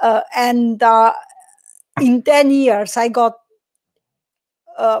 And in 10 years, I got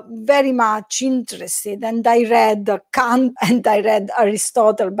very much interested, and I read Kant and I read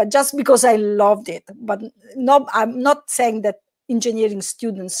Aristotle, but just because I loved it. But no, I'm not saying that engineering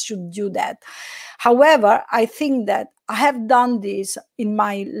students should do that. However, I think that I have done this in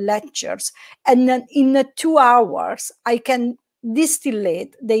my lectures, and then in 2 hours, I can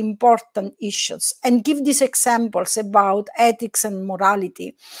distillate the important issues and give these examples about ethics and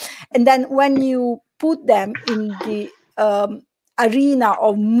morality. And then when you put them in the arena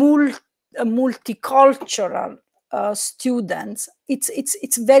of multicultural students,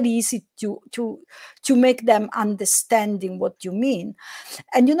 it's very easy to make them understanding what you mean.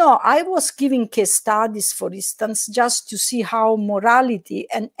 And you know, I was giving case studies, for instance, just to see how morality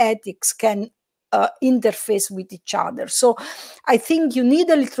and ethics can interface with each other. So I think you need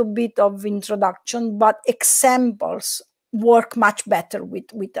a little bit of introduction, but examples work much better with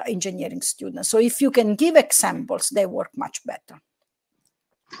engineering students. So if you can give examples, they work much better.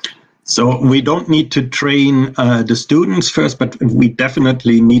 So we don't need to train the students first, but we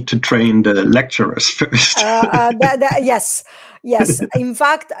definitely need to train the lecturers first. Yes. In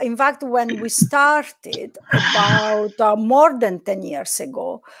fact, when we started about more than 10 years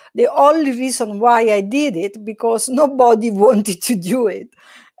ago, the only reason why I did it because nobody wanted to do it.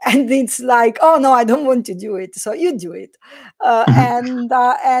 And it's like, oh no, I don't want to do it, so you do it. And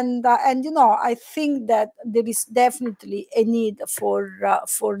you know, I think that there is definitely a need for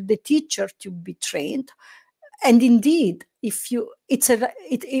the teacher to be trained. And indeed, if you, it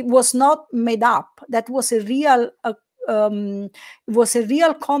was not made up. That was a real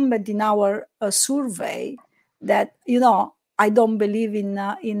comment in our survey that, you know, I don't believe in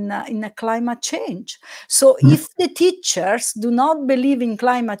a climate change. So if the teachers do not believe in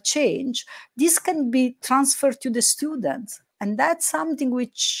climate change, this can be transferred to the students. And that's something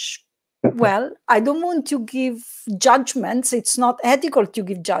which, well, I don't want to give judgments. It's not ethical to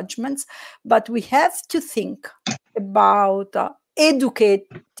give judgments, but we have to think about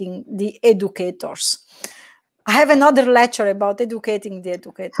educating the educators. I have another lecture about educating the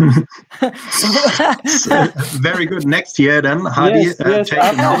educators. So, very good. Next year, then, Hadi.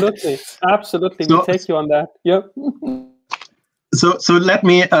 Yes, absolutely. So, we take you on that. Yep. So let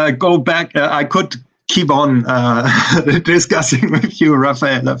me go back. I could keep on discussing with you,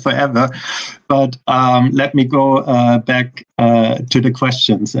 Raffaella, forever. But let me go back to the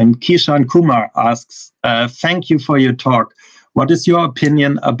questions. And Kishan Kumar asks, thank you for your talk. What is your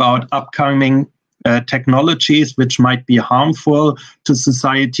opinion about upcoming technologies which might be harmful to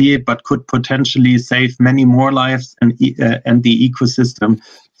society but could potentially save many more lives and the ecosystem?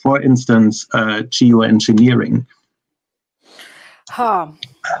 For instance, geoengineering.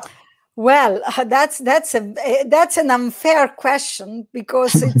 Well, that's an unfair question,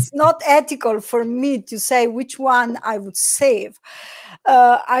 because it's not ethical for me to say which one I would save.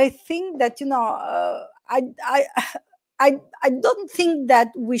 I think that, you know, I don't think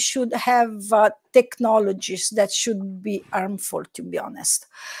that we should have technologies that should be harmful, to be honest.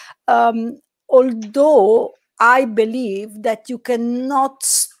 Although I believe that you cannot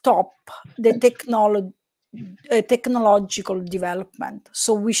stop the technological development.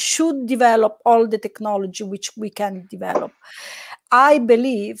 So we should develop all the technology which we can develop. I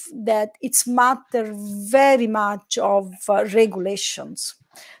believe that it's matter very much of regulations.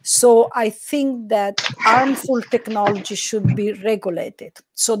 So I think that harmful technology should be regulated.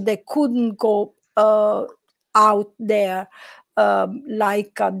 So they couldn't go out there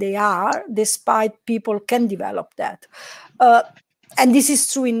like they are, despite people can develop that. And this is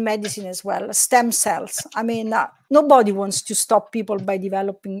true in medicine as well. Stem cells. I mean, nobody wants to stop people by do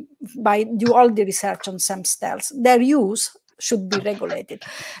all the research on stem cells. Their use should be regulated.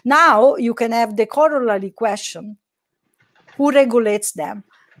 Now you can have the corollary question: who regulates them?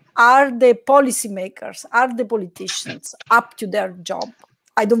 Are the policymakers, are the politicians up to their job?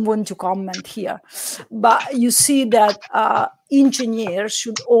 I don't want to comment here, but you see that engineers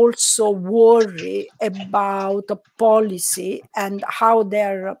should also worry about a policy and how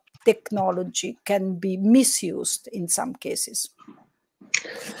their technology can be misused in some cases.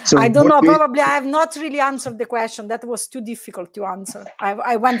 So I don't know, probably I have not really answered the question. That was too difficult to answer.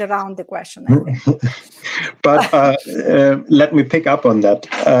 I went around the question, I think. But let me pick up on that.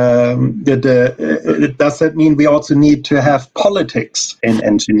 Does that mean we also need to have politics in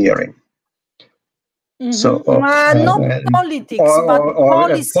engineering? Mm-hmm. So, not politics, but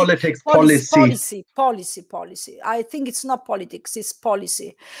policy. I think it's not politics; it's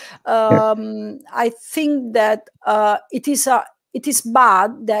policy. I think that it is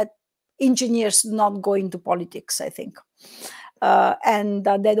bad that engineers do not go into politics. I think, and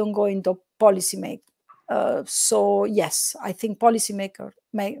they don't go into policy making. So yes, I think policy making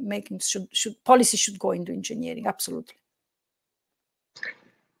policy should go into engineering. Absolutely.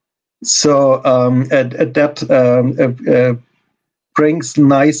 So that brings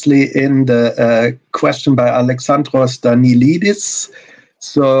nicely in the question by Alexandros Danilidis.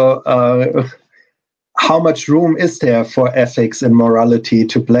 So how much room is there for ethics and morality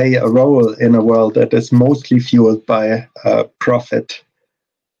to play a role in a world that is mostly fueled by profit?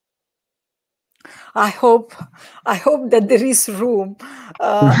 I hope that there is room.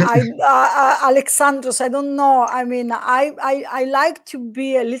 Alexandros, I don't know. I mean, I like to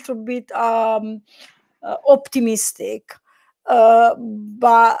be a little bit optimistic,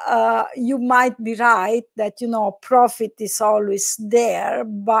 but you might be right that, you know, profit is always there.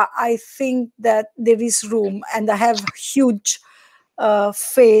 But I think that there is room, and I have huge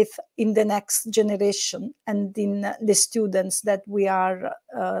faith in the next generation and in the students that we are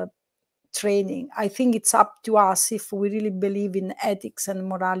training. I think it's up to us, if we really believe in ethics and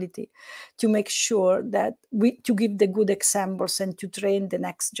morality, to make sure that to give the good examples and to train the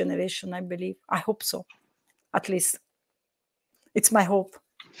next generation. I believe. I hope so. At least it's my hope.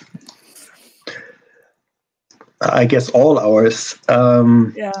 I guess all ours.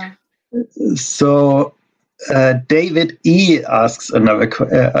 Yeah. So David E. asks another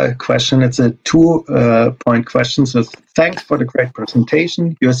question. It's a two-point question. So thanks for the great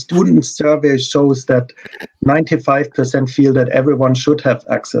presentation. Your student survey shows that 95% feel that everyone should have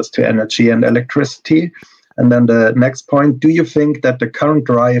access to energy and electricity. And then the next point, do you think that the current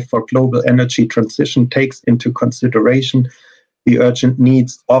drive for global energy transition takes into consideration the urgent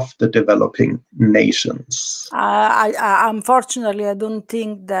needs of the developing nations? Unfortunately, I don't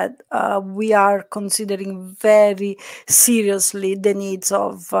think that we are considering very seriously the needs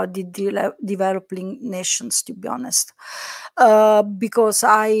of the developing nations, to be honest. Because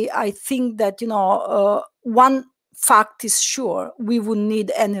I think that, you know, one fact is sure: we would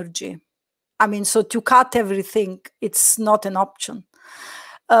need energy. I mean, so to cut everything, it's not an option.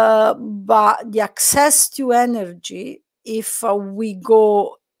 But the access to energy, if we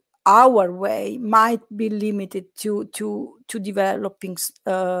go our way, might be limited to developing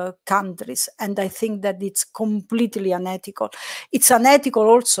countries, and I think that it's completely unethical. It's unethical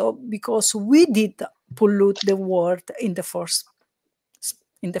also because we did pollute the world in the first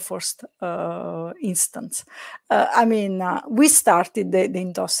instance. I mean, we started the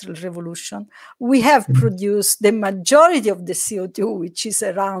Industrial Revolution. We have produced the majority of the CO2, which is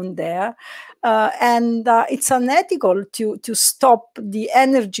around there. And it's unethical to stop the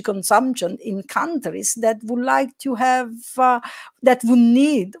energy consumption in countries that would like to have, that would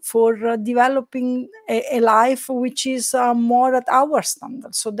need for developing a life which is more at our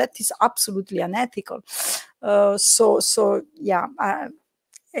standard. So that is absolutely unethical. So yeah,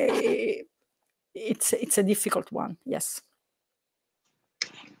 it's a difficult one. Yes.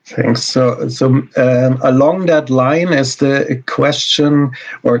 Thanks. So along that line is the question,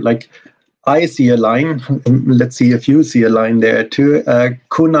 or like I see a line. Let's see if you see a line there too.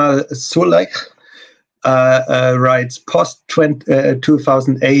 Kunal Sulek writes, post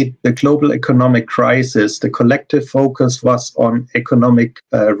 2008, the global economic crisis, the collective focus was on economic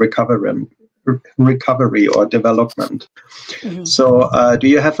recovery or development. Mm-hmm. So do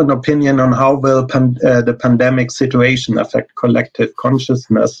you have an opinion on how will the pandemic situation affect collective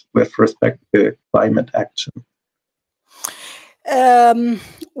consciousness with respect to climate action?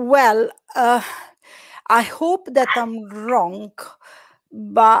 Well, I hope that I'm wrong,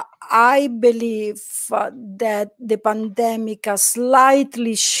 but I believe that the pandemic has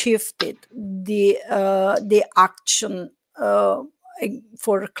slightly shifted the action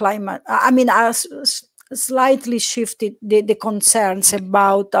for climate. I mean, slightly shifted the concerns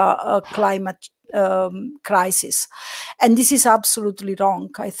about climate crisis, and this is absolutely wrong,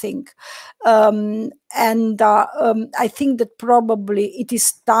 I think. I think that probably it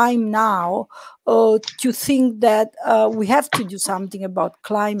is time now to think that we have to do something about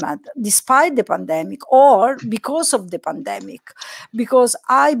climate despite the pandemic or because of the pandemic, because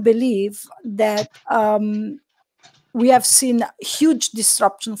I believe that we have seen huge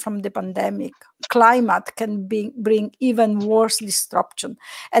disruption from the pandemic. Climate can bring even worse disruption.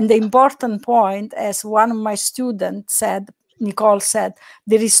 And the important point, as one of my students said, Nicole said,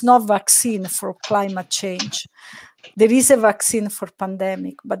 there is no vaccine for climate change. There is a vaccine for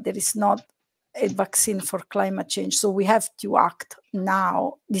pandemic, but there is not a vaccine for climate change. So we have to act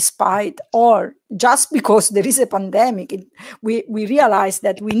now, despite or just because there is a pandemic. We realize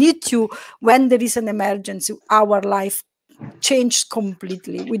that we need to, when there is an emergency, our life changed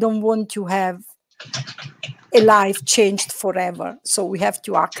completely. We don't want to have a life changed forever. So we have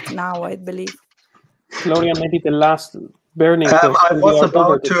to act now, I believe. Florian, maybe the last burning question. I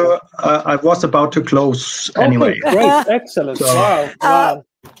was about to close anyway. Okay, great, excellent. So, wow.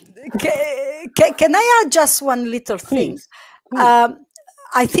 Can I add just one little thing?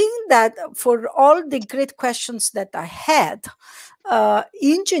 I think that for all the great questions that I had,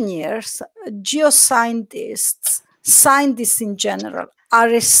 engineers, geoscientists, scientists in general are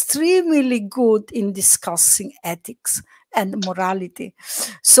extremely good in discussing ethics and morality.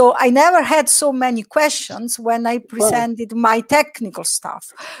 So I never had so many questions when I presented my technical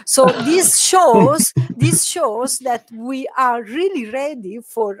stuff. So this shows that we are really ready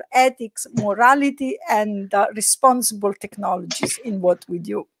for ethics, morality, and responsible technologies in what we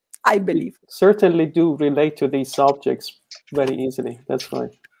do, I believe. Certainly do relate to these subjects very easily. That's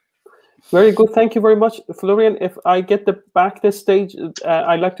right. Very good. Thank you very much, Florian. If I get back the stage,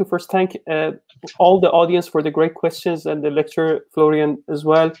 I'd like to first thank all the audience for the great questions and the lecture, Florian, as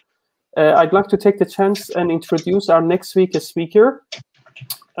well. I'd like to take the chance and introduce our next week's speaker.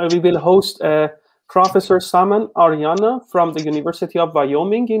 We will host Professor Saman Ariana from the University of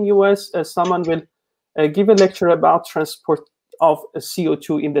Wyoming in US. Saman will give a lecture about transport of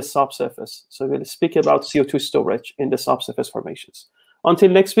CO2 in the subsurface. So we'll speak about CO2 storage in the subsurface formations.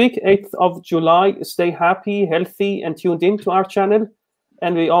 Until next week, 8th of July, stay happy, healthy, and tuned in to our channel.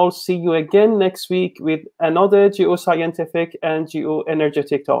 And we all see you again next week with another geoscientific and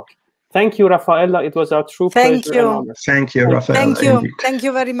geoenergetic talk. Thank you, Raffaella. It was our true pleasure and honor. Thank you, Raffaella. Thank you. Thank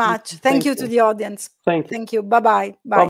you very much. Thank you to the audience. Thank you. Thank you. Bye-bye. Bye.